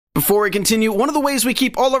Before we continue, one of the ways we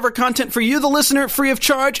keep all of our content for you, the listener, free of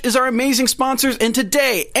charge is our amazing sponsors, and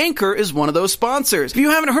today, Anchor is one of those sponsors. If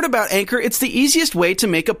you haven't heard about Anchor, it's the easiest way to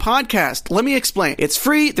make a podcast. Let me explain. It's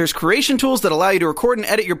free, there's creation tools that allow you to record and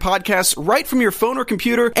edit your podcasts right from your phone or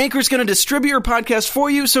computer. Anchor's going to distribute your podcast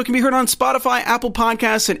for you so it can be heard on Spotify, Apple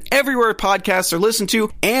Podcasts, and everywhere podcasts are listened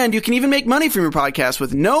to, and you can even make money from your podcast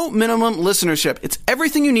with no minimum listenership. It's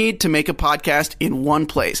everything you need to make a podcast in one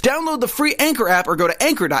place. Download the free Anchor app or go to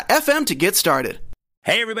anchor.fm to get started.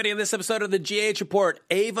 Hey everybody, in this episode of the GH Report,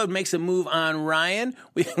 Ava makes a move on Ryan.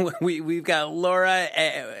 We've got Laura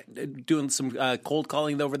doing some cold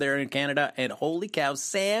calling over there in Canada, and holy cow,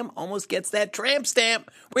 Sam almost gets that tramp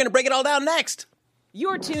stamp. We're going to break it all down next.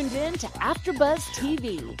 You're tuned in to AfterBuzz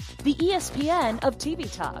TV, the ESPN of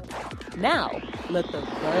TV talk. Now, let the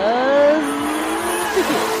buzz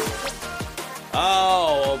begin.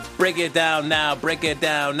 Oh, break it down now, break it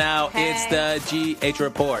down now. Hey. It's the GH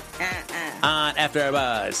Report on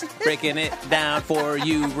AfterBuzz. Breaking it down for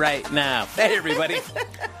you right now. Hey, everybody.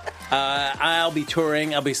 I'll be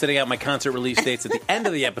touring. I'll be setting out my concert release dates at the end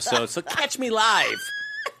of the episode, so catch me live.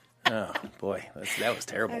 Oh, boy, that was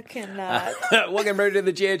terrible. I cannot. Welcome back to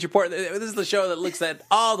the GH Report. This is the show that looks at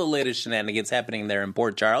all the latest shenanigans happening there in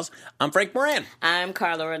Port Charles. I'm Frank Moran. I'm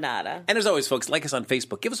Carla Renata. And as always, folks, like us on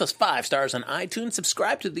Facebook. Give us 5 stars on iTunes.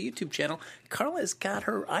 Subscribe to the YouTube channel. Carla has got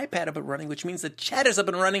her iPad up and running, which means the chat is up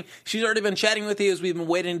and running. She's already been chatting with you as we've been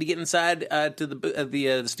waiting to get inside to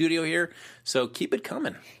the studio here. So keep it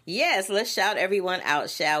coming. Yes, let's shout everyone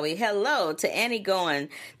out, shall we? Hello to Annie Goen,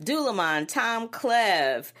 Dulamon, Tom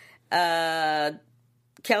Clev,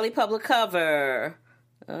 Kelly Public Cover.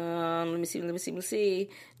 Let me see.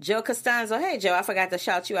 Joe Costanzo. Hey, Joe, I forgot to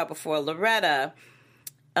shout you out before. Loretta.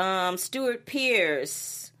 Stuart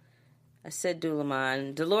Pierce. I said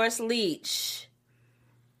Dulamon. Dolores Leach.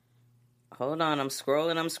 Hold on, I'm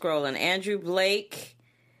scrolling. Andrew Blake.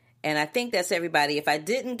 And I think that's everybody. If I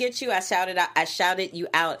didn't get you, I shouted you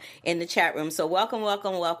out in the chat room. So welcome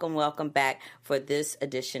back for this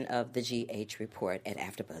edition of the GH Report at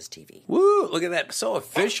AfterBuzz TV. Woo! Look at that, so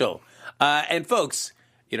official. And folks,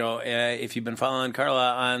 you know, if you've been following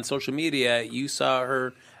Carla on social media, you saw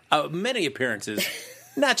her many appearances.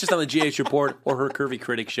 Not just on the GH Report or her Curvy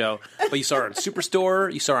Critic show, but you saw her on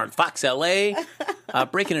Superstore, you saw her on Fox LA,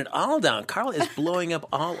 breaking it all down. Carla is blowing up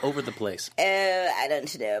all over the place. I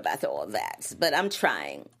don't know about all that, but I'm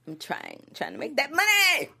trying to make that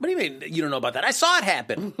money. What do you mean you don't know about that? I saw it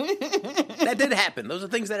happen. That did happen. Those are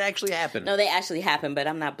things that actually happened. No, they actually happened, but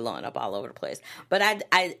I'm not blowing up all over the place. But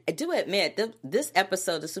I do admit, this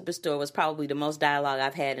episode of Superstore was probably the most dialogue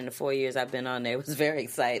I've had in the 4 years I've been on there. It was very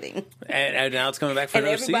exciting. And now it's coming back for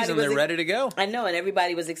another season. They're ready to go. I know, and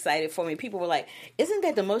everybody was excited for me. People were like, isn't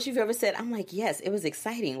that the most you've ever said? I'm like, yes, it was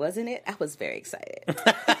exciting, wasn't it? I was very excited.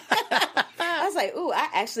 I was like, ooh,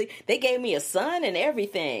 they gave me a son and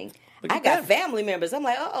everything. I got family members. I'm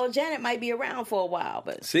like, Janet might be around for a while.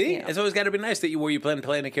 But see, it's always got to be nice that you plan to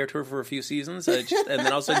play in a character for a few seasons, and then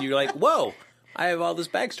all of a sudden you're like, whoa, I have all this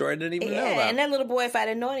backstory I didn't even know about. And that little boy, if I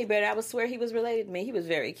didn't know any better, I would swear he was related to me. He was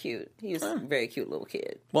very cute. He was a very cute little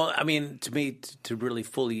kid. Well, I mean, to me, to really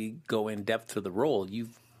fully go in depth to the role,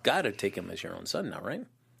 you've got to take him as your own son now, right?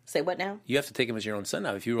 Say what now? You have to take him as your own son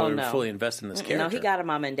now if you really fully invest in this character. No, he got a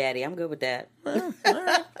mom and daddy. I'm good with that. Well, all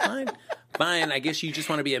right, fine. I guess you just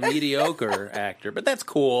want to be a mediocre actor, but that's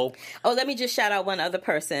cool. Oh, let me just shout out one other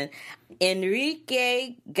person.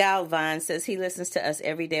 Enrique Galvan says he listens to us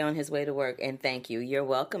every day on his way to work, and thank you. You're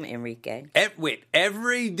welcome, Enrique. Wait,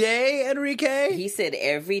 every day, Enrique? He said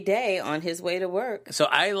every day on his way to work. So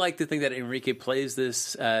I like to think that Enrique plays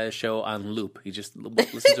this show on loop. He just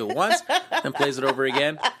listens to it once and plays it over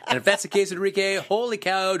again. And if that's the case, Enrique, holy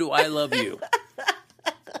cow, do I love you.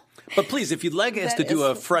 But please, if you'd like us to do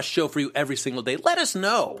a fresh show for you every single day, let us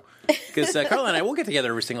know. Because Carla and I, we'll get together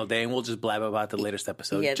every single day and we'll just blab about the latest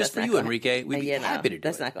episode. Just for you, Enrique. We'd be happy to do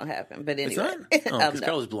That's not going to happen. But anyway. It's not? Because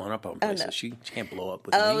Carla's blowing up on places. No. She can't blow up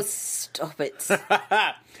with me. Oh, stop it.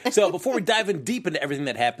 So before we dive in deep into everything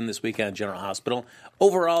that happened this weekend at General Hospital,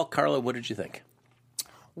 overall, Carla, what did you think?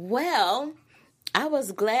 Well, I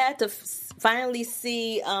was glad to finally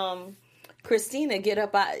see Christina get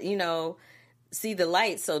up, see the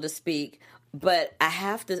light, so to speak. But I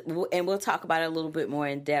have to, and we'll talk about it a little bit more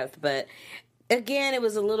in depth, but again, it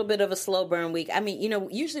was a little bit of a slow burn week. I mean,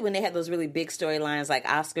 usually when they have those really big storylines like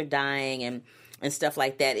Oscar dying and stuff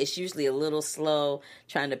like that, it's usually a little slow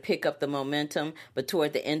trying to pick up the momentum. But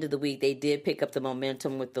toward the end of the week, they did pick up the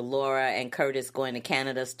momentum with the Laura and Curtis going to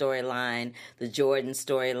Canada storyline, the Jordan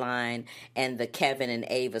storyline, and the Kevin and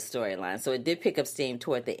Ava storyline. So it did pick up steam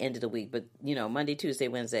toward the end of the week. But, Monday, Tuesday,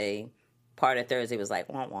 Wednesday, part of Thursday was like,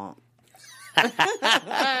 womp womp.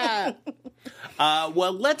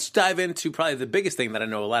 Well, let's dive into probably the biggest thing that I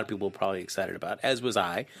know a lot of people are probably excited about, as was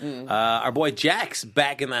I. Our boy Jax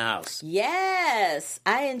back in the house. Yes,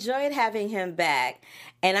 I enjoyed having him back,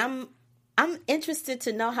 and I'm interested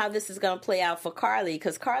to know how this is going to play out for Carly,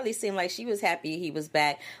 because Carly seemed like she was happy he was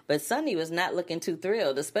back, but Sonny was not looking too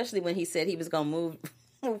thrilled, especially when he said he was going to move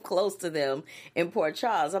close to them in Port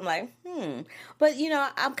Charles. I'm like, But,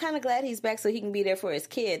 I'm kind of glad he's back so he can be there for his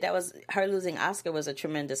kid. That was, her losing Oscar was a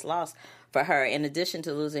tremendous loss for her, in addition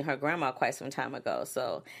to losing her grandma quite some time ago.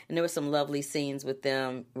 So, and there were some lovely scenes with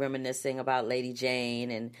them reminiscing about Lady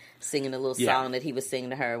Jane and singing a little song that he was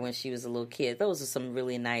singing to her when she was a little kid. Those are some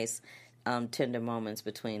really nice tender moments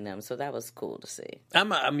between them, so that was cool to see.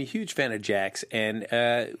 I'm a huge fan of Jax, and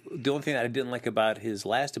the only thing that I didn't like about his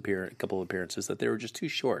last couple of appearances that they were just too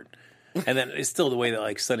short. And then it's still the way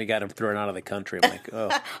that Sonny got him thrown out of the country. I'm like,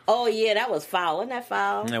 oh, oh yeah, that was foul. Wasn't that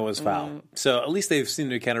foul? That was foul. So at least they've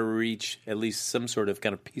seemed to kind of reach at least some sort of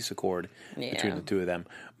kind of peace accord between the two of them.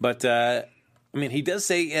 But he does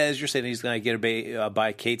say, as you're saying, he's going to get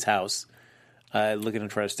by Kate's house. Looking to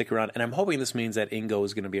try to stick around. And I'm hoping this means that Ingo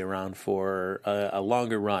is going to be around for a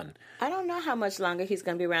longer run. I don't know how much longer he's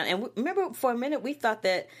going to be around. And remember, for a minute, we thought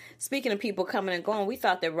that, speaking of people coming and going, we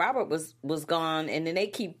thought that Robert was gone. And then they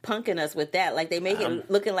keep punking us with that. Like, they make it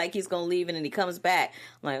looking like he's going to leave and then he comes back.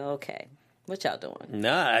 I'm like, okay, what y'all doing?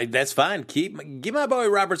 No, that's fine. Give my boy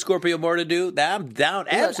Robert Scorpio more to do. I'm down,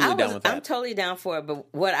 absolutely down with that. I'm totally down for it.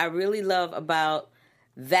 But what I really love about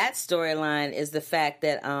that storyline is the fact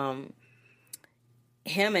that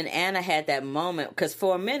him and Anna had that moment, because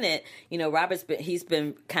for a minute, Robert's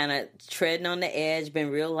been kind of treading on the edge, been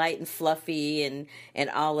real light and fluffy and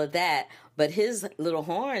all of that. But his little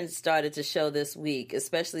horns started to show this week,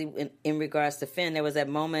 especially in regards to Finn. There was that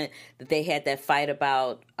moment that they had that fight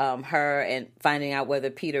about her and finding out whether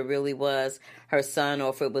Peter really was her son or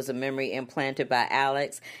if it was a memory implanted by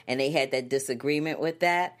Alex. And they had that disagreement with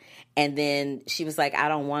that. And then she was like, I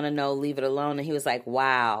don't want to know, leave it alone. And he was like,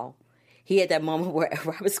 wow. He had that moment where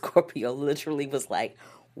Robert Scorpio literally was like,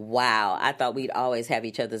 wow, I thought we'd always have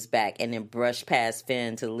each other's back, and then brushed past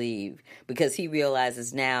Finn to leave, because he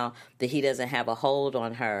realizes now that he doesn't have a hold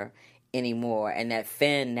on her anymore, and that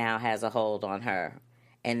Finn now has a hold on her.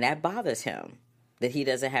 And that bothers him, that he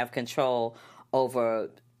doesn't have control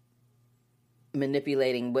over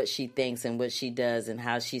manipulating what she thinks and what she does and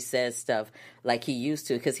how she says stuff like he used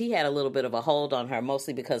to, because he had a little bit of a hold on her,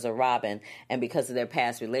 mostly because of Robin and because of their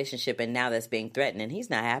past relationship, and now that's being threatened, and he's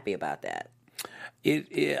not happy about that. It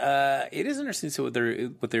is interesting to see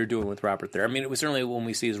what they're doing with Robert there. I mean, it was certainly when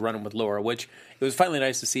we see his running with Laura, which it was finally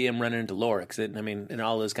nice to see him running into Laura, because in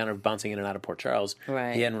all his kind of bouncing in and out of Port Charles, he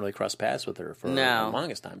hadn't really crossed paths with her for the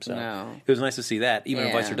longest time. So it was nice to see that. Even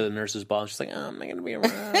invites her to the nurse's ball, and she's like, "Oh, I'm not going to be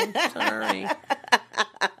around. Sorry."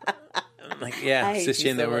 Like, it's a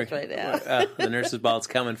shame that we're right now. The nurse's ball is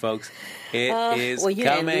coming, folks. It is coming.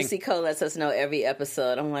 And Lucy Cole lets us know every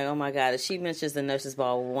episode. I'm like, oh my God, if she mentions the nurse's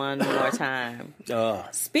ball one more time.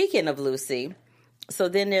 Speaking of Lucy, so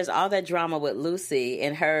then there's all that drama with Lucy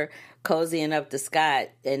and her cozying up to Scott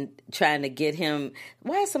and trying to get him.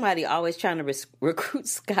 Why is somebody always trying to recruit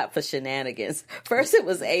Scott for shenanigans? First it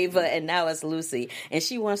was Ava, and now it's Lucy. And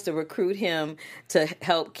she wants to recruit him to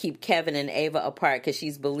help keep Kevin and Ava apart because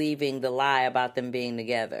she's believing the lie about them being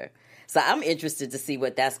together. So I'm interested to see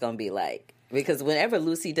what that's going to be like. Because whenever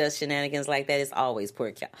Lucy does shenanigans like that, it's always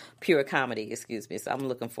pure comedy, So I'm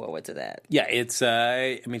looking forward to that. Yeah, it's,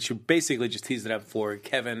 she basically just teased it up for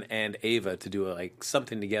Kevin and Ava to do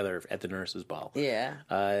something together at the nurse's ball. Yeah.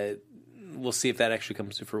 We'll see if that actually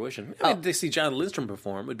comes to fruition. To see John Lindstrom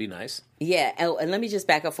perform would be nice. Yeah, and let me just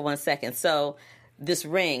back up for 1 second. So this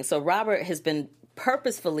ring, Robert has been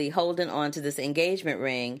purposefully holding on to this engagement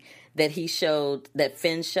ring that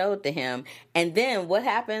Finn showed to him, and then what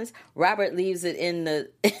happens? Robert leaves it in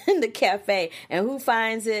the cafe, and who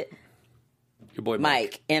finds it? Your boy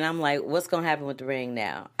Mike. And I'm like, what's going to happen with the ring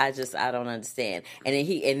now? I don't understand. And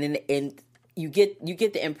then you get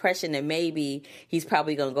the impression that maybe he's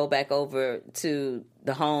probably going to go back over to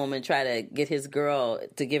the home and try to get his girl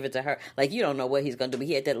to give it to her. Like, you don't know what he's going to do. But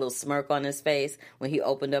he had that little smirk on his face when he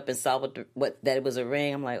opened up and saw that it was a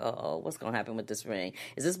ring. I'm like, what's going to happen with this ring?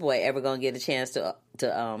 Is this boy ever going to get a chance to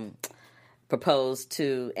propose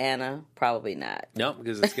to Anna? Probably not. No,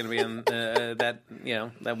 because it's going to be on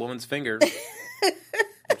that woman's finger.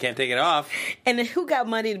 can't take it off. And then who got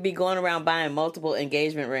money to be going around buying multiple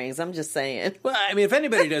engagement rings? I'm just saying. Well, I mean, if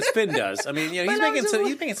anybody does, Finn does. I mean, you know,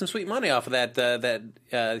 he's making some sweet money off of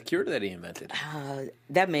that cure that he invented.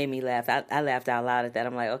 That made me laugh. I laughed out loud at that.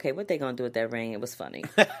 I'm like, okay, what they gonna do with that ring? It was funny.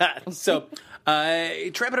 So,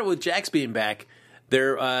 trapping it with Jax being back.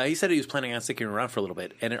 There, he said he was planning on sticking around for a little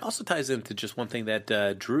bit, and it also ties into just one thing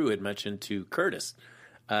that Drew had mentioned to Curtis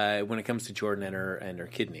when it comes to Jordan and her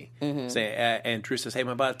kidney. Mm-hmm. And Drew says, "Hey, I'm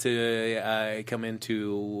about to come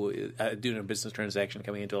into doing a business transaction,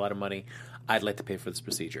 coming into a lot of money. I'd like to pay for this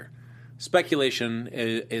procedure." Speculation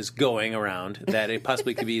is going around that it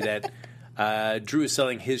possibly could be that Drew is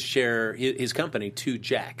selling his share, his company, to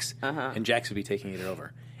Jax, and Jax would be taking it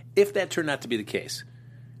over. If that turned out to be the case,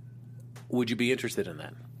 would you be interested in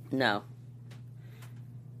that? No.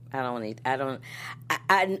 I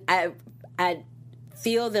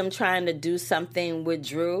feel them trying to do something with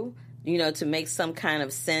Drew, you know, to make some kind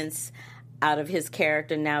of sense out of his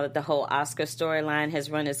character now that the whole Oscar storyline has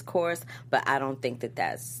run its course, but I don't think that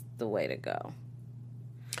that's the way to go.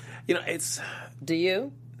 You know, it's... Do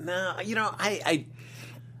you? No, you know,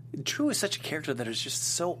 Drew is such a character that is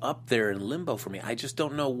just so up there in limbo for me. I just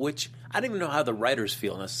don't know I don't even know how the writers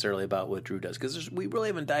feel necessarily about what Drew does, because we really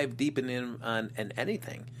haven't dived deep in him on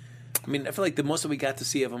anything. I mean, I feel like the most that we got to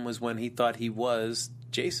see of him was when he thought he was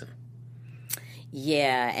Jason.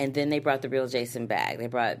 Yeah, and then they brought the real Jason back. They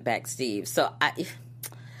brought back Steve. So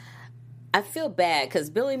I feel bad because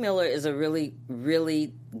Billy Miller is a really,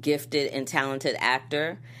 really gifted and talented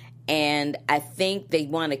actor. And I think they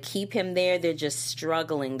want to keep him there. They're just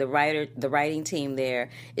struggling. The writing team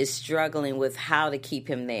there is struggling with how to keep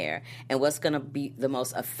him there and what's going to be the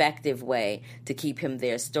most effective way to keep him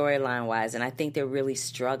there storyline-wise. And I think they're really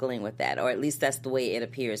struggling with that, or at least that's the way it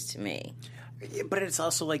appears to me. Yeah, but it's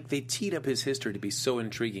also like they teed up his history to be so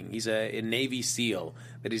intriguing. He's a Navy SEAL,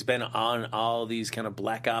 that he's been on all these kind of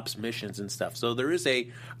black ops missions and stuff. So there is a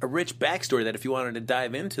rich backstory that if you wanted to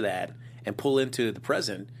dive into that and pull into the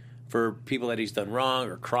present for people that he's done wrong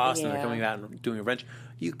or crossed and they're coming out and doing revenge,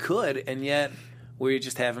 you could, and yet we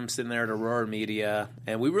just have him sitting there at Aurora Media,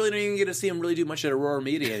 and we really don't even get to see him really do much at Aurora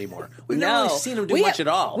Media anymore. We've not really seen him do much at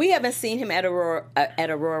all. We haven't seen him at Aurora.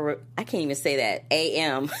 I can't even say that.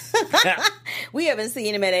 AM. We haven't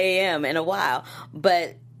seen him at AM in a while,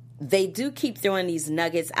 but they do keep throwing these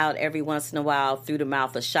nuggets out every once in a while through the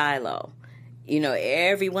mouth of Shiloh. You know,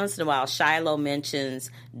 every once in a while, Shiloh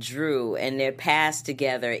mentions Drew and their past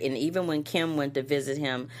together. And even when Kim went to visit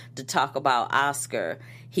him to talk about Oscar,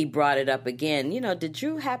 he brought it up again. You know, did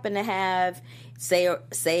Drew happen to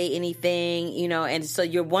say anything? You know, and so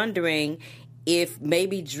you're wondering if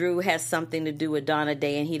maybe Drew has something to do with Donna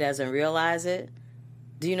Day and he doesn't realize it.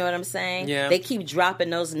 Do you know what I'm saying? Yeah. They keep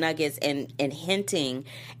dropping those nuggets and hinting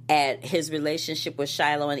at his relationship with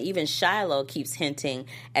Shiloh, and even Shiloh keeps hinting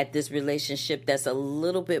at this relationship that's a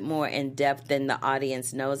little bit more in depth than the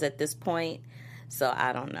audience knows at this point. So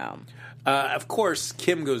I don't know. Of course,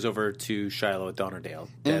 Kim goes over to Shiloh at Donna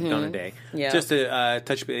Day, just to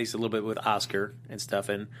touch base a little bit with Oscar and stuff,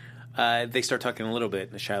 and they start talking a little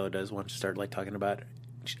bit. And Shiloh does want to start like talking about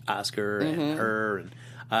Oscar and her, and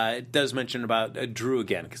it does mention about Drew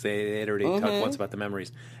again, because they had already talked once about the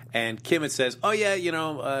memories. And Kim, it says, oh, yeah, you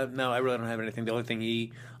know, no, I really don't have anything. The only thing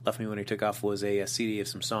he left me when he took off was a CD of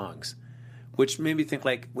some songs, which made me think,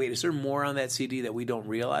 like, wait, is there more on that CD that we don't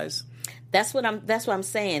realize? That's what I'm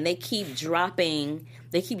saying. They keep dropping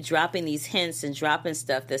these hints and dropping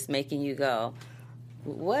stuff that's making you go,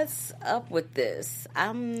 what's up with this?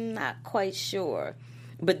 I'm not quite sure.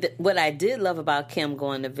 But what I did love about Kim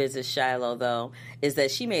going to visit Shiloh, though, is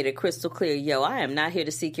that she made it crystal clear, I am not here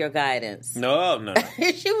to seek your guidance. No.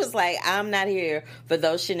 She was like, I'm not here for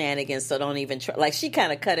those shenanigans, so don't even try. Like, she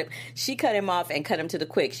kind of cut him off and cut him to the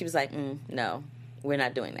quick. She was like, no, we're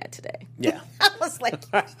not doing that today. Yeah. I was like,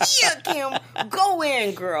 yeah, Kim, go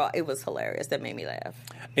in, girl. It was hilarious. That made me laugh.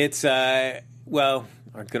 It's, our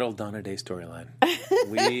good old Donna Day storyline.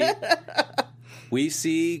 We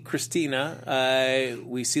see Christina.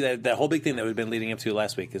 We see that whole big thing that we've been leading up to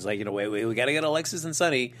last week is like, we got to get Alexis and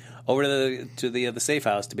Sonny over to the safe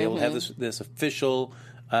house to be able to have this official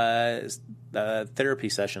therapy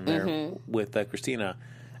session there with Christina,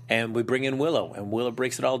 and we bring in Willow, and Willow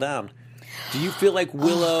breaks it all down. Do you feel like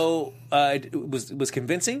Willow was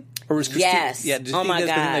convincing, or was Christina? Yes. Yeah. Oh my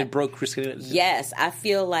God. They broke Christina. Yes, I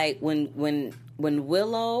feel like when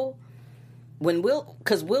Willow.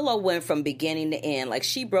 Because Willow went from beginning to end, like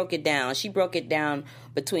she broke it down. She broke it down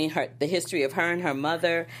between the history of her and her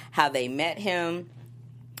mother, how they met him,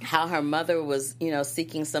 how her mother was,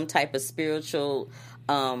 seeking some type of spiritual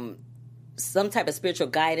some type of spiritual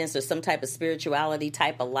guidance or some type of spirituality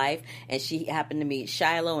type of life, and she happened to meet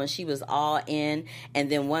Shiloh, and she was all in.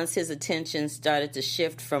 And then once his attention started to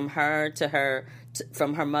shift from her to her,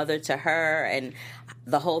 from her mother to her, and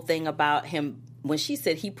the whole thing about him, when she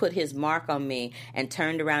said he put his mark on me and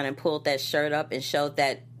turned around and pulled that shirt up and showed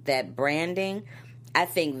that branding, I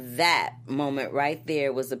think that moment right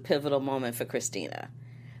there was a pivotal moment for Christina.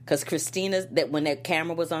 Because when that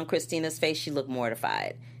camera was on Christina's face, she looked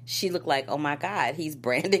mortified. She looked like, oh my God, he's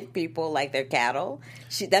branding people like they're cattle.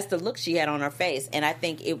 That's the look she had on her face. And I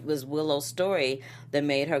think it was Willow's story that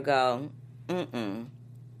made her go, I'm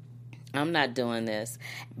not doing this.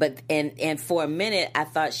 But and for a minute, I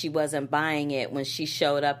thought she wasn't buying it when she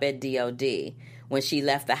showed up at DOD. When she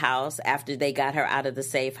left the house after they got her out of the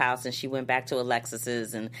safe house and she went back to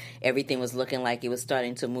Alexis's and everything was looking like it was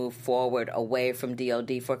starting to move forward away from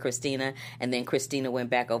DOD for Christina, and then Christina went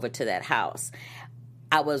back over to that house.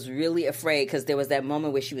 I was really afraid because there was that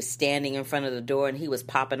moment where she was standing in front of the door and he was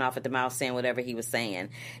popping off at the mouth saying whatever he was saying.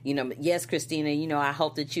 Yes, Christina, I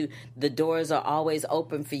hope that the doors are always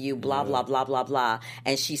open for you, blah, blah, blah, blah, blah.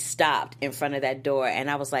 And she stopped in front of that door.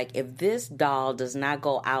 And I was like, if this doll does not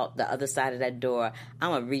go out the other side of that door, I'm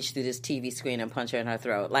going to reach through this TV screen and punch her in her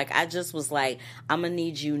throat. Like, I just was like, I'm going to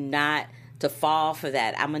need you not to fall for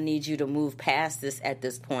that. I'm going to need you to move past this at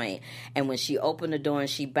this point. And when she opened the door and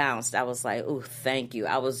she bounced, I was like, ooh, thank you.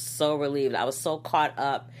 I was so relieved. I was so caught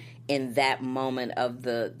up in that moment of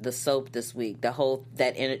the soap this week,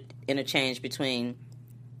 that interchange between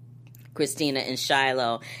Christina and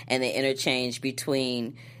Shiloh, and the interchange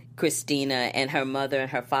between Christina and her mother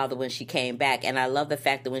and her father when she came back. And I love the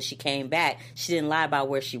fact that when she came back, she didn't lie about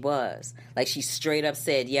where she was. Like, she straight up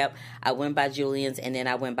said, yep, I went by Julian's and then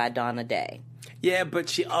I went by Donna Day. Yeah, but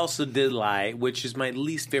she also did lie, which is my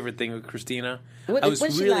least favorite thing with Christina. What I was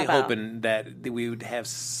did she really lie about? hoping that we would have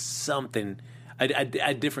something,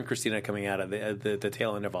 a different Christina coming out of the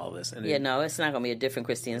tail end of all this. And no, it's not going to be a different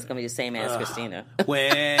Christina. It's going to be the same as Christina.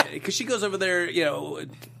 Because she goes over there,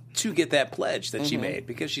 to get that pledge that she made,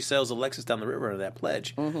 because she sells Alexis down the river under that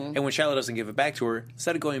pledge. And when Shiloh doesn't give it back to her,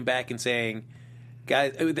 instead of going back and saying,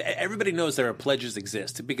 guys, everybody knows there are pledges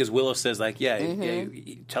exist, because Willow says, like,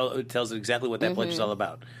 tells it exactly what that pledge is all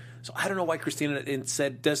about. So I don't know why Christina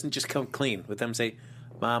instead doesn't just come clean with them and say,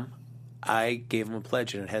 Mom, I gave him a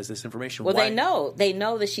pledge and it has this information. Well, why? they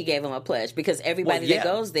know that she gave him a pledge, because everybody that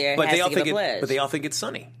goes there has to give a pledge. But they all think it's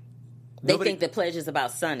Sunny. They think the pledge is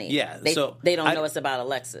about Sunny. Yeah. They don't know it's about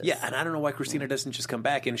Alexis. Yeah, and I don't know why Christina doesn't just come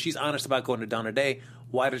back. And if she's honest about going to Donna Day,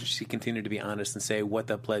 why doesn't she continue to be honest and say what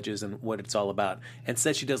the pledge is and what it's all about?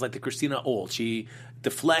 Instead, she does like the Christina old. She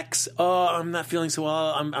deflects, oh, I'm not feeling so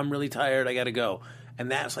well. I'm really tired. I got to go.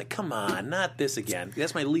 And that's like, come on, not this again.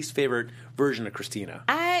 That's my least favorite version of Christina.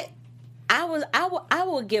 I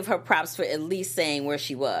will give her props for at least saying where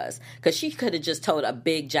she was, because she could have just told a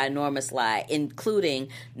big ginormous lie, including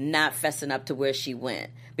not fessing up to where she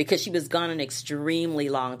went, because she was gone an extremely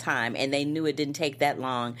long time, and they knew it didn't take that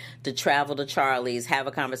long to travel to Charlie's, have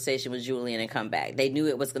a conversation with Julian, and come back. They knew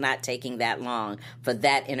it was not taking that long for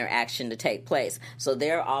that interaction to take place. So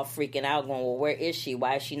they're all freaking out, going, well, where is she?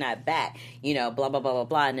 Why is she not back? Blah, blah, blah, blah,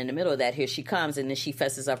 blah. And in the middle of that, here she comes, and then she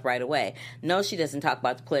fesses up right away. No, she doesn't talk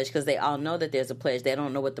about the pledge, because they all know that there's a pledge. They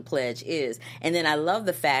don't know what the pledge is. And then I love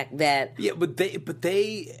the fact that... Yeah, but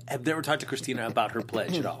they have never talked to Christina about her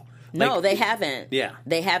pledge at all. No, they haven't. Yeah.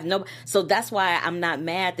 They have no... So that's why I'm not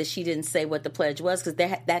mad that she didn't say what the pledge was, because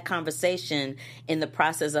that conversation in the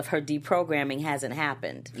process of her deprogramming hasn't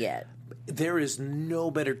happened yet. There is no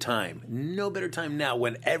better time now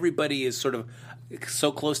when everybody is sort of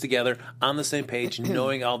so close together, on the same page,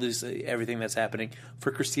 knowing all this, everything that's happening,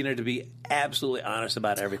 for Christina to be absolutely honest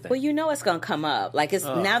about everything. Well, it's going to come up. Like, it's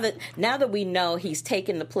now that we know he's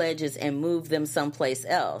taken the pledges and moved them someplace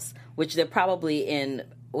else, which they're probably in...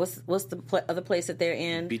 What's the other place that they're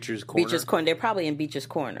in? Beecher's Corner. Beecher's Corner. They're probably in Beecher's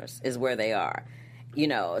Corners is where they are.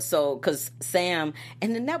 So because Sam,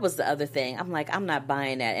 and then that was the other thing. I'm like, I'm not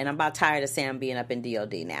buying that, and I'm about tired of Sam being up in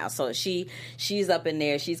DOD now. So she's up in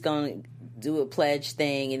there. She's going to do a pledge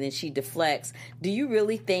thing, and then she deflects. Do you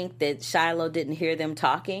really think that Shiloh didn't hear them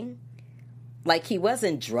talking? Like, he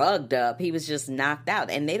wasn't drugged up. He was just knocked out,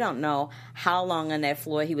 and they don't know how long on that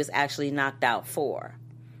floor he was actually knocked out for.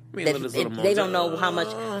 I mean, they don't know how much,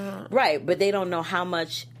 right? But they don't know how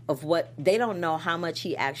much of what they don't know how much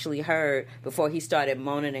he actually heard before he started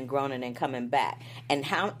moaning and groaning and coming back. And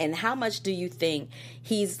how much do you think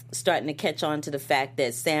he's starting to catch on to the fact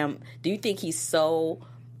that Sam? Do you think he's so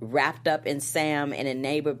wrapped up in Sam and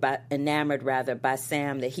enamored by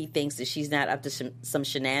Sam that he thinks that she's not up to some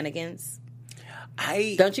shenanigans?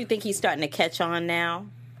 Don't you think he's starting to catch on now?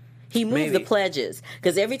 He moved Maybe. the pledges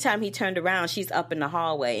because every time he turned around, she's up in the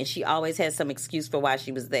hallway, and she always had some excuse for why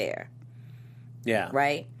she was there. Yeah.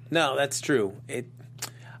 Right? No, that's true.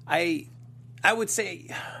 I would say,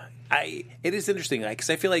 it is interesting because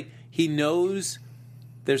I feel like he knows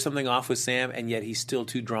there's something off with Sam, and yet he's still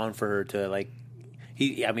too drawn for her to like.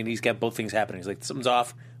 He's got both things happening. He's like, something's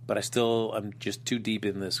off, but I'm just too deep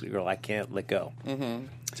in this girl. I can't let go. Mm-hmm.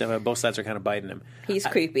 So both sides are kind of biting him. He's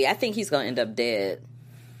creepy. I think he's going to end up dead.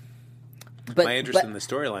 But, my interest in the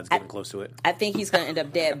storyline is getting close to it. I think he's going to end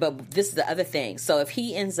up dead. But this is the other thing. So if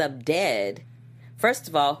he ends up dead, first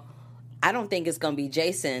of all, I don't think it's going to be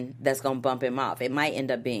Jason that's going to bump him off. It might end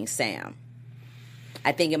up being Sam.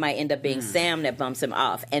 I think it might end up being Sam that bumps him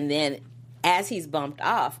off. And then as he's bumped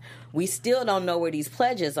off, we still don't know where these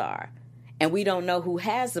pledges are. And we don't know who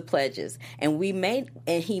has the pledges. And he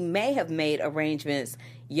may have made arrangements.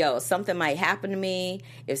 Yo, something might happen to me.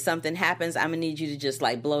 If something happens, I'm going to need you to just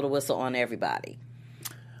like blow the whistle on everybody.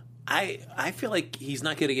 I feel like he's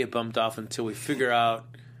not going to get bumped off until we figure out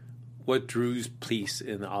what Drew's piece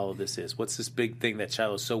in all of this is. What's this big thing that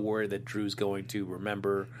Shiloh's so worried that Drew's going to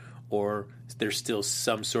remember, or there's still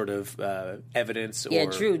some sort of evidence? Yeah,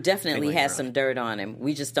 or Drew definitely has around. some dirt on him.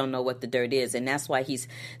 We just don't know what the dirt is, and that's why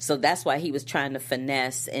he was trying to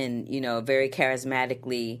finesse and very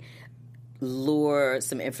charismatically lure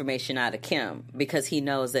some information out of Kim, because he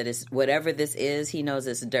knows that it's whatever this is. He knows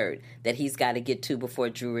it's dirt that he's got to get to before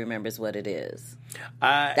Drew remembers what it is.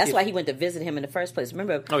 That's why he went to visit him in the first place.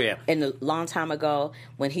 Remember? Oh yeah. In a long time ago,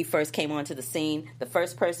 when he first came onto the scene, the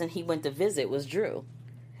first person he went to visit was Drew,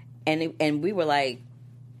 and we were like,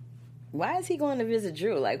 why is he going to visit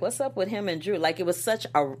Drew? Like, what's up with him and Drew? Like, it was at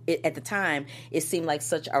the time, it seemed like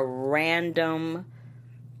such a random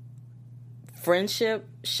friendship,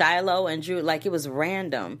 Shiloh and Drew. Like, it was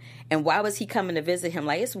random. And why was he coming to visit him?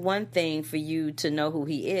 Like, it's one thing for you to know who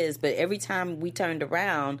he is, but every time we turned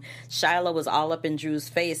around, Shiloh was all up in Drew's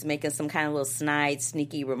face, making some kind of little snide,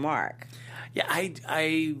 sneaky remark. Yeah,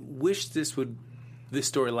 I wish this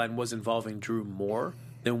storyline was involving Drew more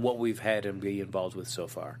than what we've had him be involved with so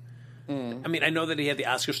far. I mean, I know that he had the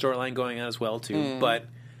Oscar storyline going on as well too, but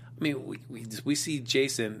I mean, we see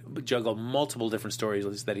Jason juggle multiple different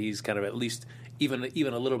stories that he's kind of at least even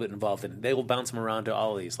a little bit involved in. They will bounce him around to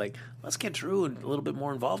all of these. Like, let's get Drew a little bit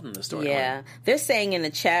more involved in the storyline. Yeah, they're saying in the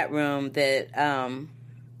chat room that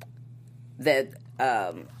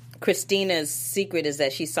Christina's secret is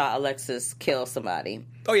that she saw Alexis kill somebody.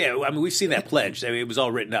 Oh yeah, I mean, we've seen that pledge. I mean, it was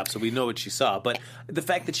all written up, so we know what she saw. But the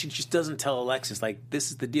fact that she just doesn't tell Alexis, like,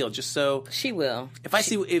 this is the deal, just so she will.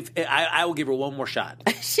 I will give her one more shot.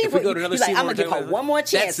 If we go to another scene, I'm gonna give her one more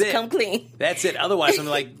chance to come clean. That's it. Otherwise, I'm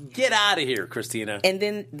like, get out of here, Christina. And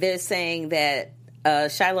then they're saying that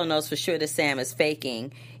Shiloh knows for sure that Sam is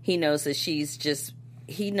faking. He knows that she's just.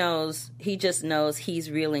 He just knows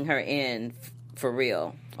he's reeling her in for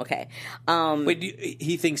real. Okay. Wait,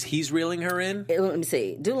 he thinks he's reeling her in? Let me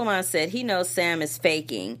see. Dulamon said he knows Sam is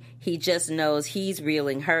faking. He just knows he's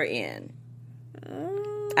reeling her in.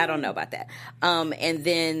 I don't know about that. And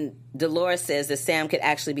then Dolores says that Sam could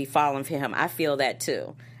actually be falling for him. I feel that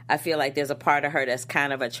too. I feel like there's a part of her that's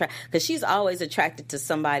kind of attracted, because she's always attracted to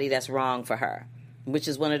somebody that's wrong for her, which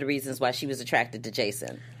is one of the reasons why she was attracted to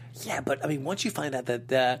Jason. Yeah, but I mean, once you find out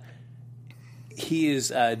that he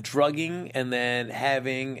is drugging and then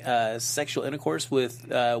having sexual intercourse with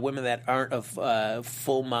women that aren't of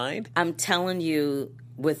full mind. I'm telling you,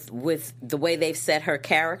 with the way they've set her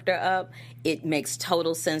character up, it makes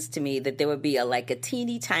total sense to me that there would be a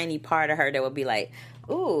teeny tiny part of her that would be like,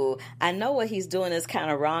 ooh, I know what he's doing is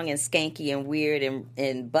kind of wrong and skanky and weird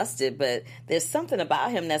and busted, but there's something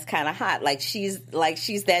about him that's kind of hot. Like she's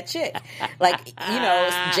that chick.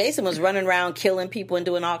 Jason was running around killing people and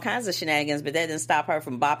doing all kinds of shenanigans, but that didn't stop her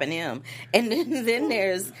from bopping him. And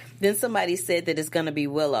then somebody said that it's going to be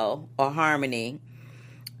Willow or Harmony.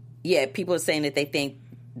 Yeah, people are saying that they think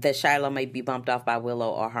that Shiloh might be bumped off by Willow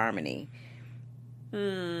or Harmony.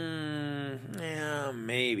 Yeah,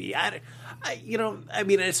 maybe. I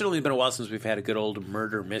mean, it's certainly been a while since we've had a good old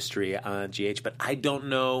murder mystery on GH, but I don't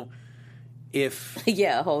know if...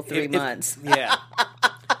 Yeah, a whole 3 months. Yeah.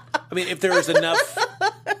 I mean, if there is enough...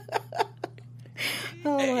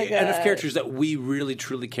 Oh my God. Enough characters that we really,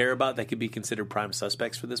 truly care about that could be considered prime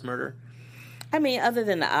suspects for this murder. I mean, other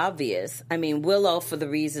than the obvious. I mean, Willow, for the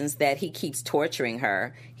reasons that he keeps torturing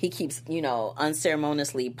her. He keeps,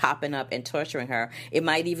 unceremoniously popping up and torturing her. It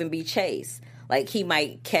might even be Chase. Like, he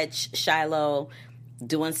might catch Shiloh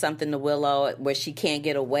doing something to Willow where she can't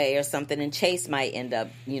get away or something, and Chase might end up,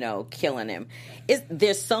 killing him.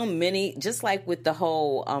 There's so many, just like with the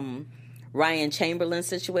whole Ryan Chamberlain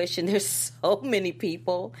situation, there's so many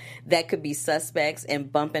people that could be suspects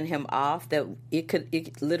and bumping him off that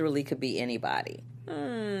it literally could be anybody.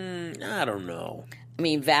 I don't know. I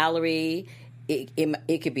mean, Valerie,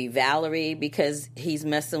 it could be Valerie because he's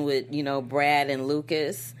messing with, Brad and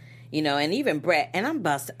Lucas, and even Brad. And I'm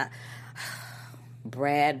busting.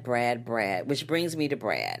 Brad, which brings me to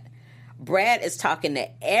Brad. Brad is talking to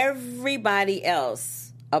everybody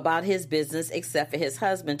else about his business except for his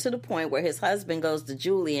husband, to the point where his husband goes to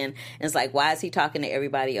Julian and is like, why is he talking to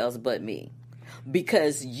everybody else but me?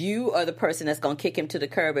 Because you are the person that's going to kick him to the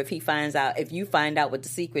curb if you find out what the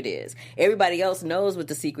secret is. Everybody else knows what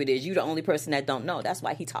the secret is. You're the only person that don't know. That's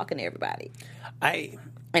why he's talking to everybody. I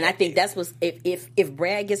think that's what, if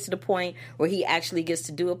Brad gets to the point where he actually gets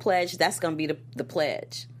to do a pledge, that's going to be the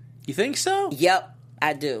pledge. You think so? Yep,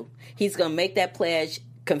 I do. He's going to make that pledge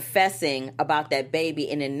confessing about that baby,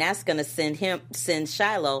 and then that's going to send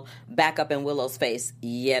Shiloh back up in Willow's face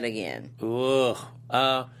yet again. Ugh.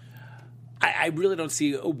 I really don't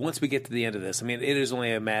see, once we get to the end of this, I mean, it is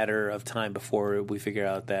only a matter of time before we figure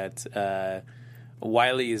out that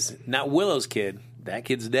Wiley is not Willow's kid. That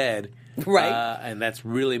kid's dead. Right. And that's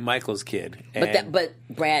really Michael's kid. But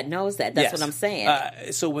Brad knows that. That's what I'm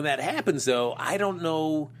saying. So when that happens, though, I don't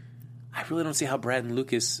know. I really don't see how Brad and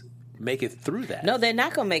Lucas make it through that. No, they're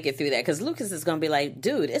not going to make it through that because Lucas is going to be like,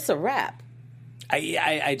 dude, it's a wrap.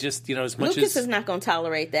 I just, as much Lucas as... is not going to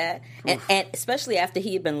tolerate that. And especially after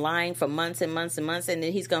he had been lying for months and months and months, and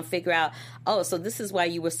then he's going to figure out, oh, so this is why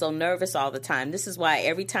you were so nervous all the time. This is why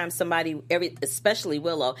every time especially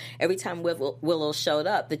Willow, every time Willow showed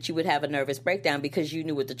up, that you would have a nervous breakdown because you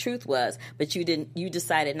knew what the truth was, but you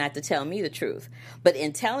decided not to tell me the truth. But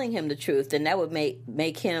in telling him the truth, then that would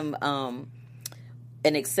make him...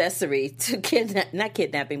 an accessory to not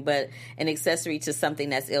kidnapping, but an accessory to something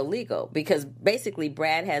that's illegal. Because basically,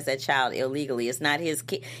 Brad has that child illegally. It's not his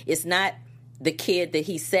kid. It's not the kid that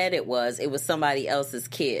he said it was. It was somebody else's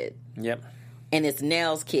kid. Yep. And it's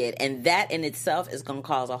Nell's kid. And that in itself is going to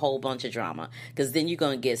cause a whole bunch of drama. Because then you're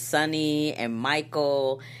going to get Sonny and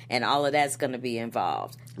Michael, and all of that's going to be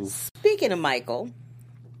involved. Oof. Speaking of Michael,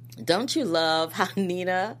 don't you love how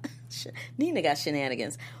Nina got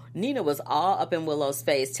shenanigans? Nina was all up in Willow's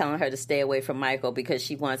face telling her to stay away from Michael because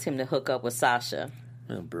she wants him to hook up with Sasha.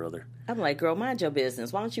 Oh, brother. I'm like, girl, mind your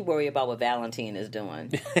business. Why don't you worry about what Valentine is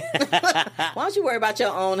doing? Why don't you worry about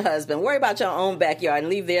your own husband? Worry about your own backyard and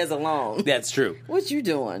leave theirs alone. That's true. What you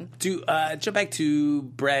doing? To jump back to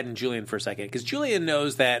Brad and Julian for a second, because Julian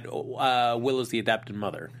knows that Willow's the adopted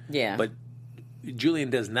mother. Yeah. But Julian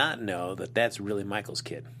does not know that that's really Michael's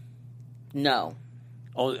kid. No.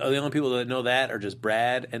 The only people that know that are just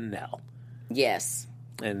Brad and Nell. Yes.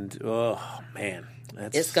 And, oh, man.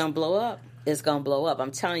 It's going to blow up. It's going to blow up.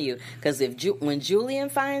 I'm telling you. Because when Julian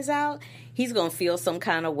finds out, he's going to feel some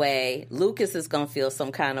kind of way. Lucas is going to feel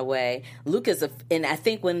some kind of way. And I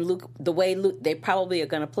think when they probably are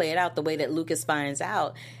going to play it out the way that Lucas finds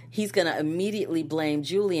out, he's going to immediately blame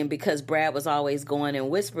Julian because Brad was always going and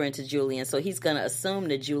whispering to Julian. So he's going to assume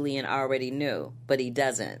that Julian already knew, but he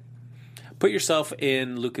doesn't. Put yourself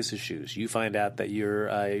in Lucas's shoes. You find out that your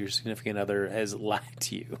significant other has lied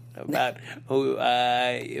to you about one,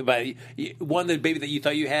 the baby that you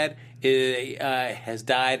thought you had has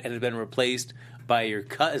died and has been replaced by your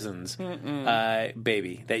cousin's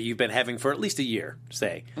baby that you've been having for at least a year,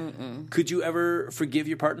 say. Mm-mm. Could you ever forgive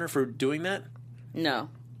your partner for doing that? No.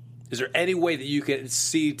 Is there any way that you could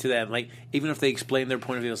see to them, like, even if they explain their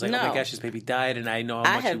point of view, it's like, no. Oh my gosh, this baby died, and I know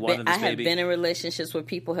how much you wanted this baby? I have been in relationships where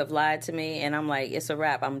people have lied to me, and I'm like, it's a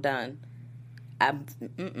wrap, I'm done.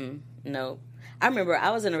 No. I remember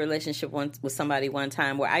I was in a relationship with somebody one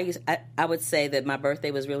time where I would say that my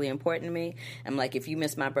birthday was really important to me. I'm like, if you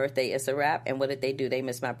miss my birthday, it's a wrap. And what did they do? They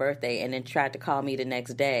missed my birthday, and then tried to call me the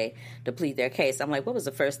next day to plead their case. I'm like, what was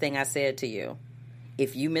the first thing I said to you?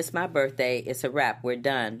 If you miss my birthday, it's a wrap. We're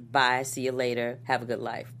done. Bye. See you later. Have a good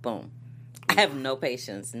life. Boom. I have no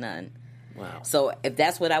patience. None. Wow. So if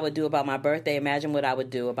that's what I would do about my birthday, imagine what I would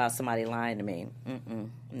do about somebody lying to me.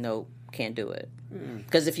 Nope. Can't do it.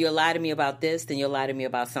 Because if you'll lie to me about this, then you'll lie to me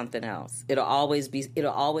about something else. It'll always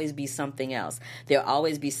be something else. There'll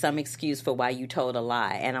always be some excuse for why you told a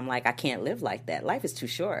lie. And I'm like, I can't live like that. Life is too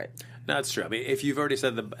short. No, it's true. I mean, if you've already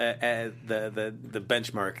said the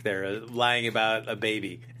benchmark there, lying about a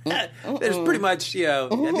baby, there's pretty much, I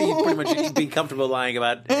think you pretty much be comfortable lying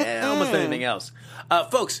about almost anything else.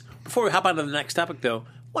 Folks, before we hop on to the next topic, though,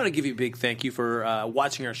 I want to give you a big thank you for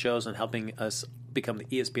watching our shows and helping us become the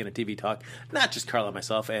ESPN of TV Talk. Not just Carla and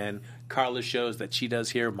myself, and Carla's shows that she does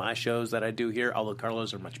here, my shows that I do here, although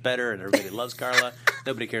Carla's are much better, and everybody loves Carla.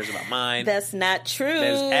 Nobody cares about mine. That's not true.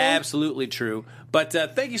 That is absolutely true. But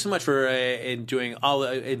thank you so much for enjoying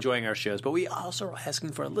our shows. But we also are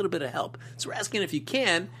asking for a little bit of help. So we're asking if you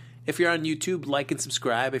can, if you're on YouTube, like and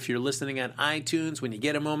subscribe. If you're listening on iTunes, when you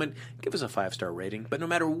get a moment, give us a 5-star rating. But no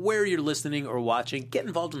matter where you're listening or watching, get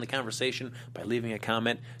involved in the conversation by leaving a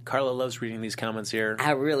comment. Carla loves reading these comments here.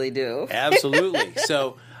 I really do. Absolutely.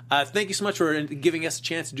 So thank you so much for giving us a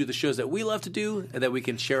chance to do the shows that we love to do, and that we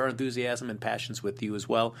can share our enthusiasm and passions with you as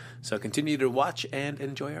well. So continue to watch and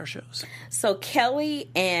enjoy our shows. So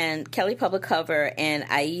Kelly Public Cover and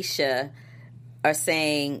Aisha are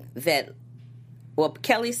saying that, well,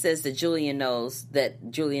 Kelly says that Julian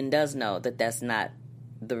does know that that's not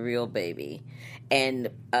the real baby. And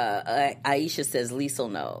Aisha says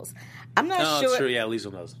Liesl knows. I'm not sure. That's true. Yeah,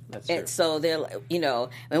 Liesl knows. That's true. And so they're,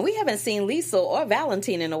 and we haven't seen Liesl or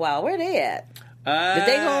Valentine in a while. Where are they at? Did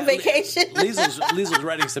they go on vacation? Liesl's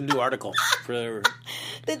writing some new article for.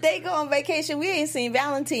 Did they go on vacation? We ain't seen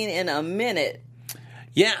Valentine in a minute.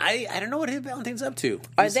 Yeah, I don't know what Valentine's up to.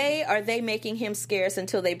 Are they making him scarce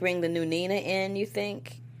until they bring the new Nina in, you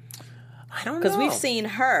think? I don't know. Because we've seen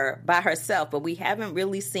her by herself, but we haven't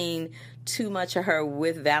really seen too much of her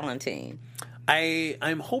with Valentine.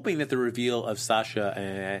 I'm hoping that the reveal of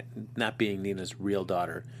Sasha not being Nina's real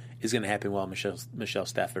daughter is going to happen while Michelle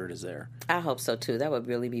Stafford is there. I hope so too. That would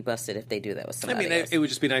really be busted if they do that with somebody else. It would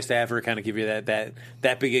just be nice to have her kind of give you that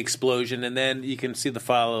big explosion, and then you can see the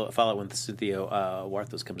follow when Cynthia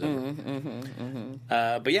Warthus comes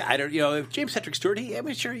over. But yeah, I don't. If James Patrick Stewart,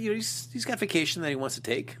 he's got vacation that he wants to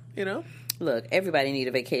take. Look, everybody need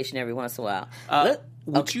a vacation every once in a while.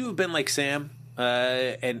 Would you have been like Sam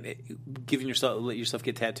and let yourself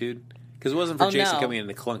get tattooed? Because it wasn't for Jason coming in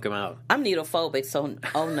to clunk him out. I'm needlephobic, so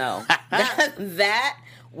no. that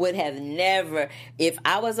would have never. If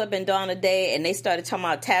I was up in Dawn of Day and they started talking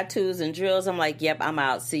about tattoos and drills, I'm like, yep, I'm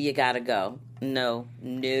out. See, you gotta go. No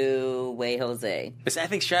way, Jose. I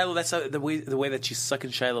think Shiloh, that's the way that she's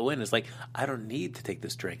sucking Shiloh in is like, I don't need to take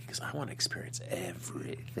this drink because I want to experience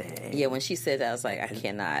everything. Yeah, when she said that, I was like, I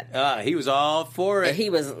cannot. He was all for it. And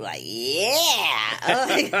he was like,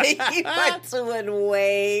 yeah. He was doing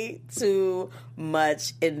way too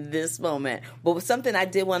much in this moment. But something I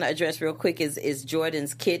did want to address real quick is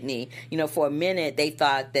Jordan's kidney. For a minute, they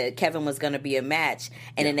thought that Kevin was going to be a match.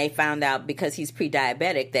 And then they found out because he's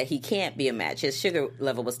pre-diabetic that he can't be a match. His sugar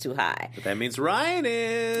level was too high. But that means Ryan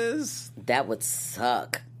is. That would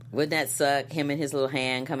suck. Wouldn't that suck? Him and his little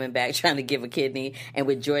hand coming back trying to give a kidney. And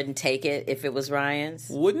would Jordan take it if it was Ryan's?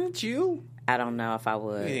 Wouldn't you? I don't know if I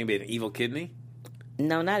would. You think it'd be an evil kidney?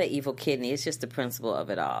 No, not an evil kidney. It's just the principle of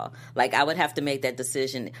it all. Like, I would have to make that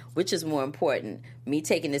decision. Which is more important? Me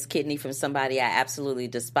taking this kidney from somebody I absolutely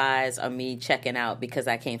despise, or me checking out because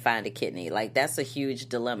I can't find a kidney? Like, that's a huge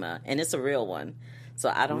dilemma. And it's a real one. So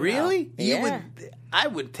I don't know. Really? Yeah. I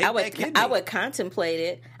would take that kidney. I would contemplate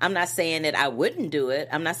it. I'm not saying that I wouldn't do it.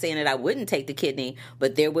 I'm not saying that I wouldn't take the kidney,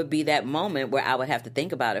 but there would be that moment where I would have to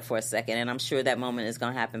think about it for a second, and I'm sure that moment is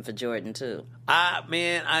going to happen for Jordan too.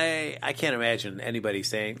 Man, I can't imagine anybody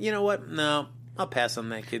saying, you know what, no, I'll pass on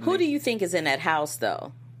that kidney. Who do you think is in that house,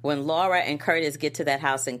 though? When Laura and Curtis get to that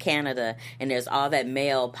house in Canada, and there's all that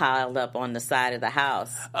mail piled up on the side of the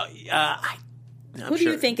house. Who do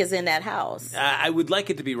you think is in that house? I would like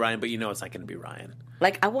it to be Ryan, but it's not going to be Ryan.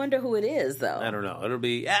 Like, I wonder who it is, though. I don't know.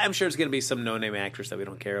 I'm sure it's going to be some no-name actress that we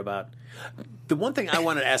don't care about. The one thing I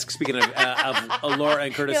wanted to ask, speaking of Laura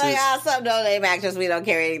and Curtis, some no-name actress we don't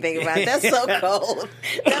care anything about. That's so cold.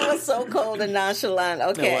 That was so cold and nonchalant.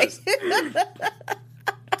 Okay.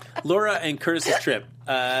 Laura and Curtis's trip.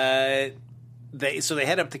 They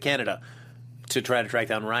head up to Canada to try to track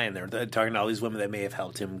down Ryan. They're talking to all these women that may have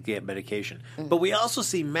helped him get medication. Mm-hmm. But we also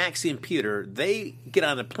see Maxie and Peter. They get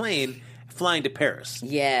on a plane flying to Paris.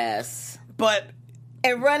 Yes.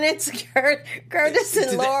 And run into Curtis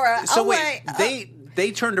and Laura. So wait,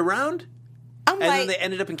 they turned around? Then they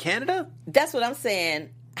ended up in Canada? That's what I'm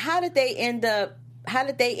saying. How did they end up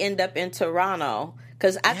in Toronto?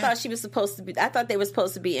 Because I thought they were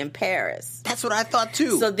supposed to be in Paris. That's what I thought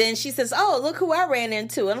too. So then she says, "Oh, look who I ran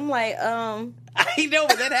into," and I'm like, I know,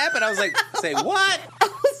 but that happened. I was like, "Say what?" I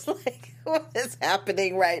was like, What is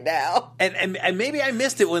happening right now? And maybe I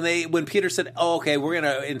missed it when Peter said, "Oh, okay, we're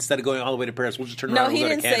gonna instead of going all the way to Paris, we'll just turn around." No, he and go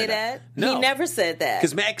didn't to Canada. say that. No. He never said that.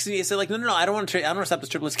 Because Maxie said, like, no, I don't want to stop this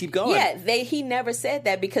trip. Let's keep going. Yeah, he never said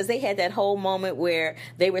that because they had that whole moment where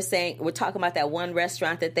they were talking about that one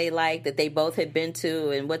restaurant that they liked, that they both had been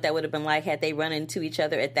to, and what that would have been like had they run into each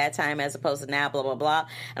other at that time as opposed to now, blah, blah, blah.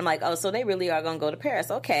 I'm like, oh, so they really are going to go to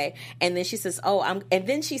Paris. Okay. And then she says, and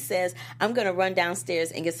then she says, I'm going to run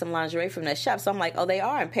downstairs and get some lingerie from that shop. So I'm like, oh, they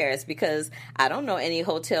are in Paris because I don't know any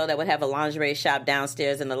hotel that would have a lingerie shop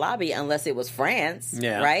downstairs in the lobby unless it was France,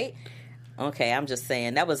 right? Okay, I'm just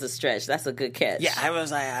saying that was a stretch. That's a good catch. Yeah, I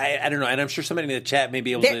was. I don't know, and I'm sure somebody in the chat may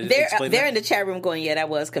be able to explain. They're in the chat room going, "Yeah, that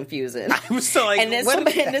was confusing." I was still like,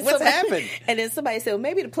 "What's happened?" And then somebody said, well,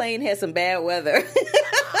 "Maybe the plane had some bad weather."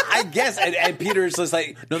 I guess, and Peter's just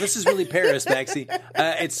like, "No, this is really Paris, Maxie.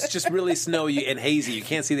 It's just really snowy and hazy. You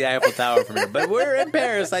can't see the Eiffel Tower from here, but we're in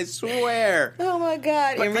Paris. I swear." Oh my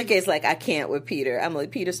God! But Enrique's like, "I can't with Peter." I'm like,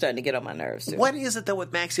 Peter's starting to get on my nerves too. What is it though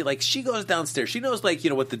with Maxie? Like, she goes downstairs. She knows, like,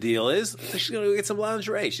 what the deal is. She's gonna go get some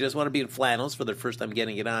lingerie. She doesn't want to be in flannels for the first time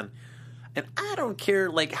getting it on. And I don't care,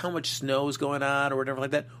 like, how much snow is going on or whatever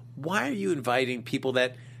like that. Why are you inviting people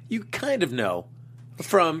that you kind of know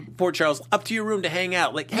from Port Charles up to your room to hang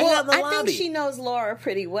out? Like, hang out in the lobby. I think she knows Laura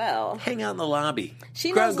pretty well. Hang out in the lobby.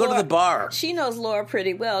 Go to the bar. She knows Laura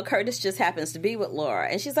pretty well. Curtis just happens to be with Laura.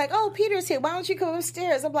 And she's like, oh, Peter's here. Why don't you come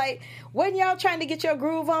upstairs? I'm like, wasn't y'all trying to get your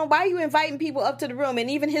groove on? Why are you inviting people up to the room? And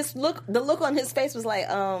even the look on his face was like,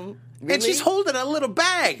 really? And she's holding a little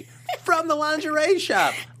bag from the lingerie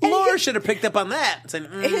shop. Laura should have picked up on that. Saying,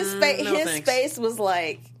 his face was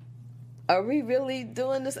like, are we really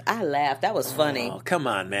doing this? I laughed. That was funny. Oh, come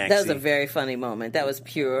on, Maxie. That was a very funny moment. That was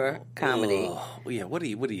pure comedy. Oh, yeah, what are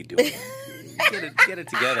you doing? Get it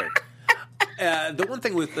together. The one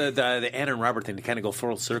thing with the Anna and Robert thing, to kind of go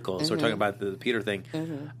full circle, so we're talking about the Peter thing,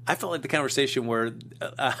 I felt like the conversation where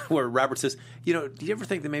Robert says, do you ever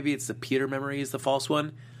think that maybe it's the Peter memory is the false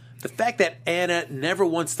one? The fact that Anna never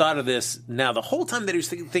once thought of this, now the whole time that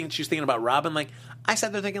she's thinking about Robin, like, I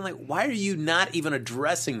sat there thinking, like, why are you not even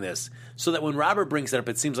addressing this? So that when Robert brings it up,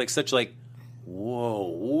 it seems like such like,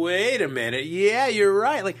 whoa, wait a minute. Yeah, you're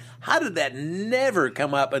right. Like, how did that never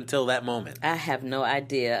come up until that moment? I have no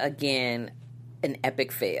idea. Again, an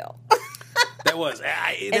epic fail. That was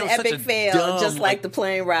an epic fail, just like the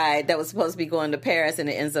plane ride that was supposed to be going to Paris and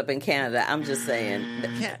it ends up in Canada. I'm just saying.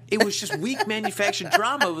 Yeah, it was just weak manufactured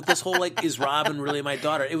drama with this whole, like, is Robin really my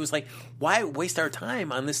daughter? It was like, why waste our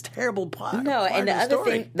time on this terrible plot? No, and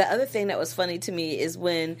the other thing that was funny to me is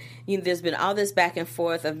when there's been all this back and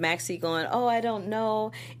forth of Maxie going, oh, I don't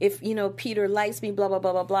know if Peter likes me, blah blah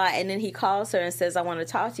blah blah blah, and then he calls her and says, I want to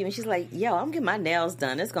talk to you, and she's like, yo, I'm getting my nails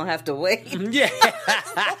done. It's gonna have to wait. Yeah.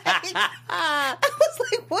 I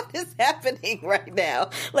was like, what is happening right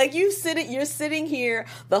now? Like, you're sitting here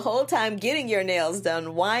the whole time getting your nails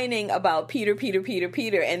done, whining about Peter,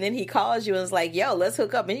 and then he calls you and is like, yo, let's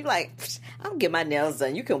hook up. And you're like, I'm getting my nails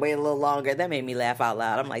done. You can wait a little longer. That made me laugh out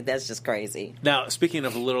loud. I'm like, that's just crazy. Now, speaking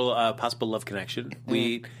of a little possible love connection,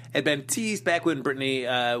 we had been teased back when Brittany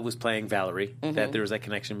was playing Valerie, that there was that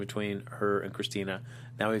connection between her and Christina.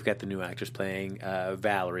 Now we've got the new actress playing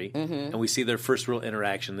Valerie, and we see their first real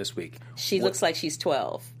interaction this week. She looks like she's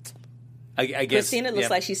 12. I guess Christina looks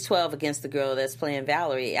like she's 12 against the girl that's playing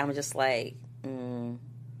Valerie. I'm just like,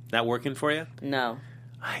 not working for you? No.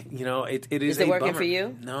 It is. Is it working bummer. for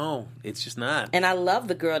you? No, it's just not. And I love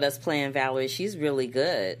the girl that's playing Valerie. She's really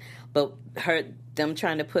good. But them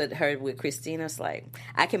trying to put her with Christina, it's like,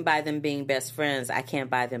 I can buy them being best friends. I can't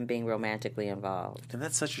buy them being romantically involved. And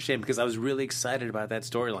that's such a shame because I was really excited about that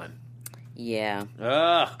storyline. Yeah.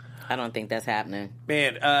 Ugh. I don't think that's happening.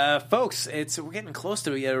 Man, folks, we're getting close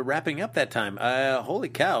to wrapping up that time. Holy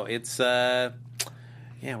cow. It's, we're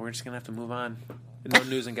just going to have to move on. No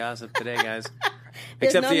news and gossip today, guys.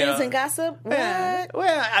 There's no news and gossip? What?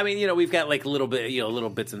 Well, I mean, we've got like little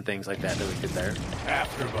bits and things like that we did there.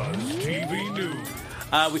 AfterBuzz TV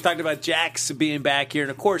News. We talked about Jax being back here,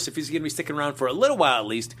 and of course, if he's going to be sticking around for a little while at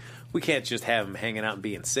least, we can't just have him hanging out and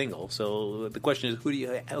being single. So the question is, who do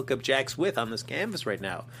you hook up Jax with on this canvas right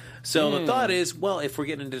now? So the thought is, well, if we're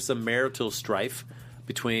getting into some marital strife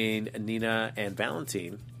between Nina and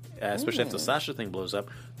Valentine, especially after the Sasha thing blows up,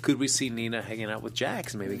 could we see Nina hanging out with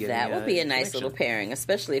Jax and maybe getting that would be a nice connection? Little pairing,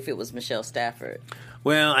 especially if it was Michelle Stafford.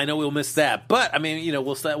 Well, I know we'll miss that, but I mean,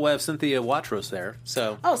 we'll have Cynthia Watros there.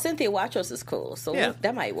 So, Cynthia Watros is cool, so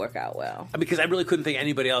that might work out well. Because I really couldn't think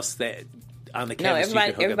anybody else that on the canvas. No,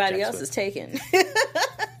 everybody else is taken.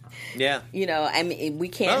 Yeah, I mean, we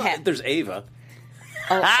can't have. There's Ava.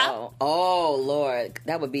 Oh, Lord.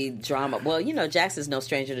 That would be drama. Well, you know, Jackson's no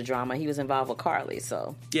stranger to drama. He was involved with Carly,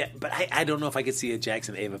 so. Yeah, but I don't know if I could see a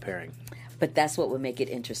Jackson-Ava pairing. But that's what would make it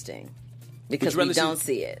interesting. Because Would you we rather don't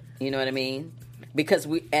see it. You know what I mean? Because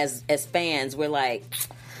we, as fans, we're like,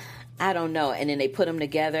 I don't know. And then they put them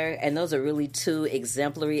together, and those are really two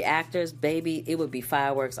exemplary actors. Baby, it would be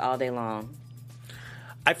fireworks all day long.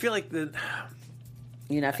 I feel like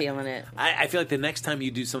You're not feeling it? I feel like the next time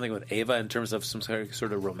you do something with Ava in terms of some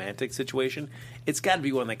sort of romantic situation, it's got to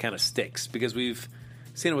be one that kind of sticks, because we've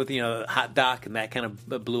seen it with, you know, Hot Doc, and that kind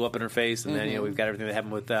of blew up in her face, and then, you know, we've got everything that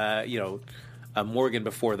happened with, you know, Morgan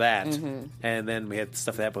before that, and then we had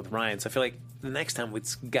stuff that happened with Ryan. So I feel like the next time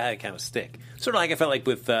it's got to kind of stick. Sort of like I felt like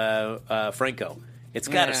with Franco. It's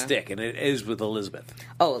got to stick, and it is with Elizabeth.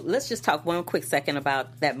 Oh, let's just talk one quick second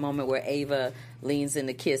about that moment where Ava leans in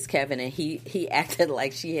to kiss Kevin, and he acted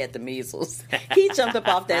like she had the measles. He jumped up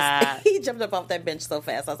off that bench so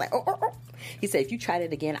fast. I was like, oh. He said, if you try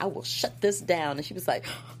it again, I will shut this down. And she was like,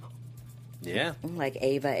 yeah. I'm like,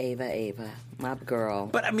 Ava, my girl.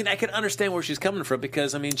 But, I mean, I can understand where she's coming from,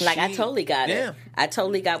 because, I mean, I totally got it. Yeah. I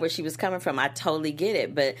totally got where she was coming from. I totally get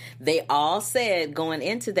it. But they all said going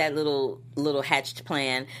into that little hatched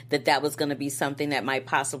plan that was going to be something that might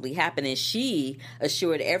possibly happen. And she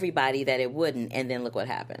assured everybody that it wouldn't. And then look what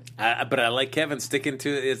happened. But I like Kevin sticking to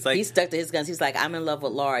it. It's like, he stuck to his guns. He's like, I'm in love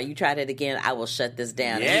with Laura. You tried it again, I will shut this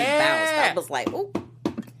down. Yeah. And he bounced. I was like, ooh.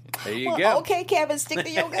 there you go. Okay, Kevin, stick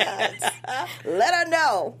to your guns. Let her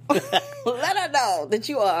know. Let her know that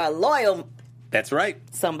you are a loyal That's right.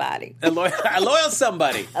 somebody. A loyal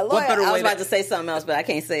somebody. What better I was way about to say something else, but I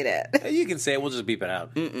can't say that. You can say it. We'll just beep it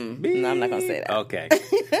out. No, I'm not going to say that. Okay.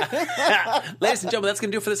 Ladies and gentlemen, that's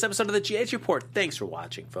going to do it for this episode of the GH Report. Thanks for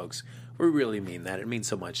watching, folks. We really mean that. It means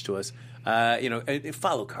so much to us. You know,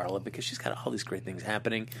 follow Carla, because she's got all these great things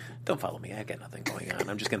happening. Don't follow me. I got nothing going on.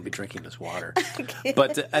 I'm just going to be drinking this water.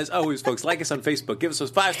 But as always, folks, like us on Facebook. Give us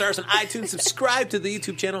those 5 stars on iTunes. Subscribe to the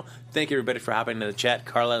YouTube channel. Thank you, everybody, for hopping into the chat.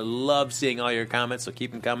 Carla, love seeing all your comments, so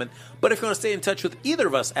keep them coming. But if you want to stay in touch with either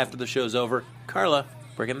of us after the show's over, Carla,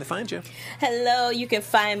 where can they find you? Hello, you can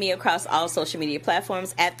find me across all social media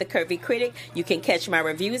platforms at The Curvy Critic. You can catch my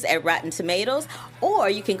reviews at Rotten Tomatoes, or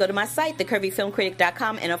you can go to my site,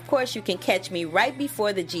 thecurvyfilmcritic.com, and of course you can catch me right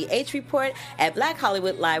before the GH Report at Black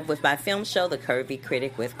Hollywood Live with my film show, The Curvy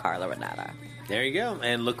Critic with Carla Renata. There you go.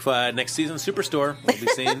 And look for next season, Superstore. We'll be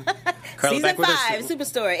seeing Carla Season back with 5,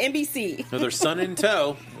 Superstore, NBC. with her son in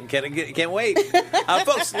tow. Can't wait.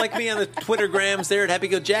 Folks, like me on the Twittergrams there at Happy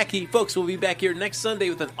Go Jackie. Folks, we'll be back here next Sunday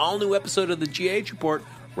with an all-new episode of the GH Report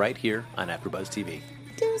right here on AfterBuzz TV.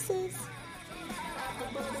 Deuces.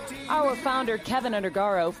 Our founder, Kevin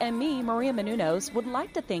Undergaro, and me, Maria Menounos, would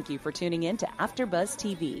like to thank you for tuning in to AfterBuzz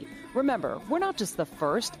TV. Remember, we're not just the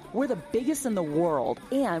first, we're the biggest in the world,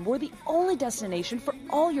 and we're the only destination for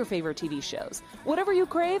all your favorite TV shows. Whatever you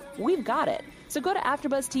crave, we've got it. So go to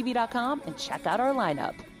AfterBuzzTV.com and check out our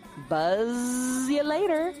lineup. Buzz you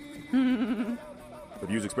later. The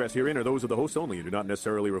views expressed herein are those of the hosts only and do not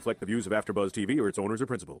necessarily reflect the views of AfterBuzz TV or its owners or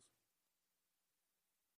principals.